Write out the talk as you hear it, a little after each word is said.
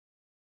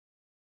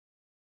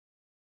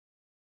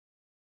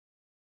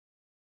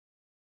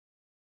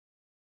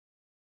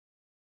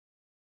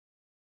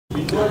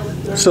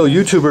So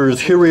YouTubers,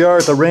 here we are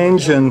at the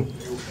range and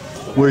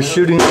we're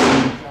shooting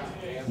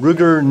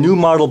Ruger new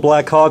model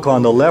Blackhawk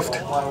on the left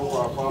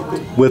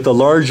with a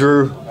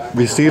larger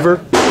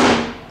receiver,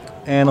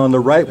 and on the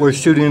right we're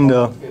shooting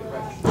the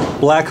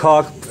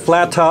Blackhawk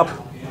FlatTop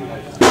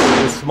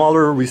with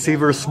smaller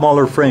receiver,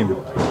 smaller frame.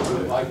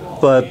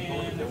 But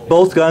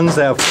both guns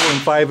have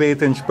 4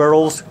 5/8 inch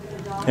barrels,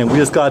 and we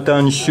just got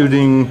done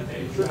shooting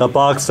a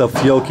box of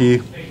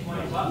Fiocchi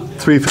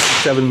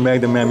 357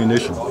 Magnum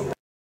ammunition.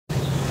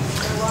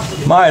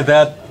 My,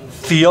 that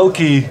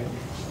Fiocchi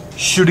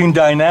Shooting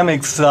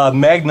Dynamics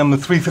Magnum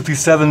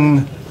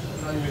 357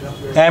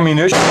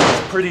 ammunition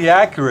is pretty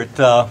accurate.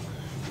 The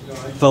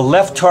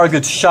left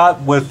target's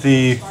shot with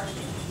the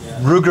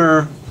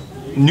Ruger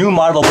new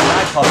model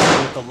Blackhawk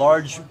with a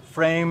large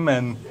frame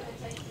and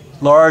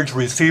large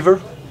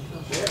receiver,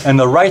 and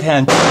the right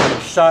hand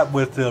target shot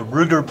with the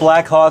Ruger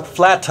Blackhawk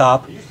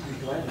FlatTop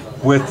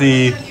with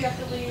the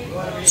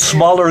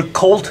smaller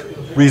Colt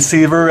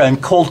receiver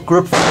and Colt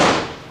grip frame.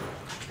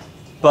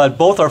 But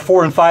both are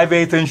 4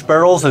 5/8 inch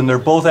barrels, and they're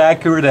both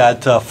accurate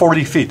at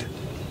 40 feet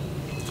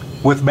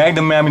with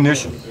Magnum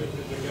ammunition.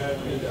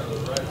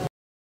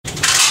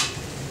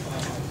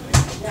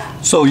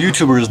 So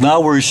YouTubers,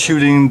 now we're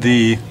shooting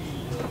the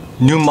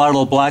new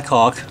model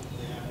Blackhawk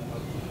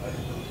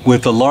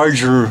with a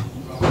larger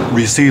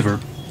receiver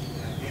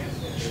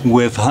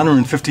with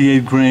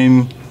 158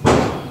 grain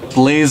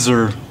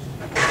Blazer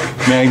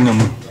Magnum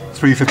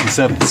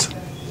 357s.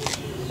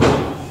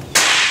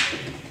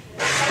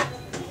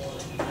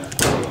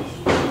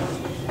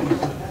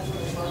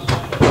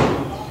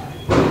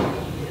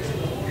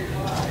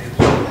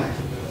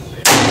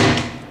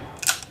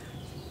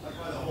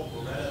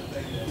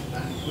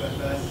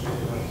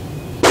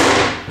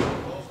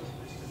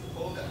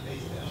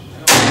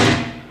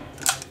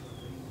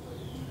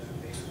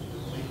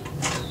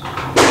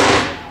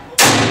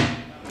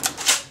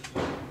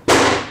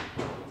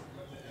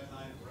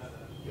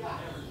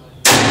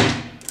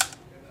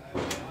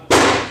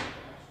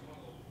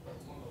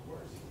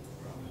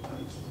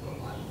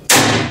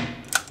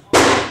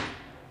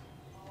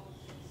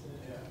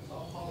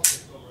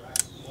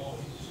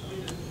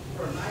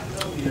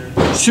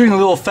 Shooting a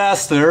little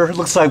fast there. It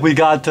looks like we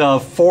got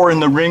 4 in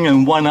the ring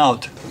and 1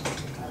 out.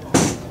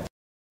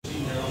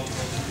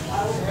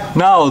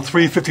 Now,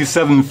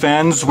 357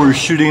 fans, we're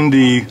shooting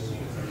the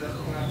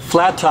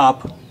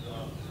FlatTop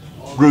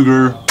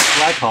Ruger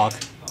Blackhawk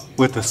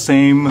with the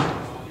same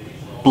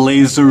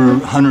Blazer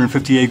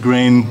 158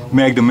 grain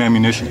Magnum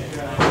ammunition.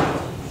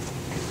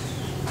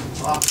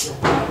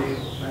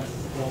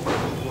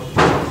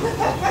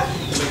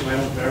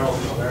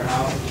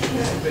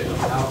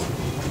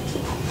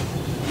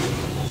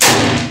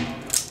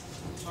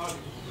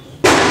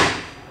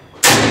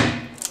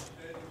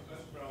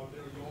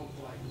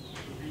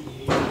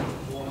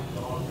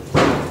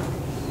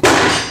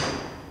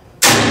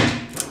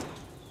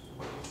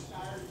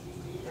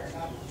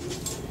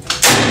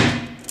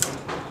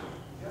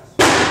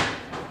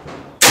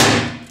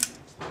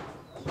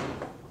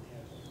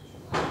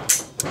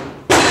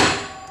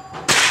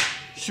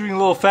 Shooting a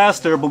little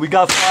faster, but we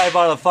got 5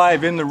 out of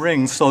 5 in the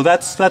ring, so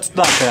that's not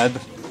bad.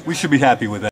 We should be happy with that.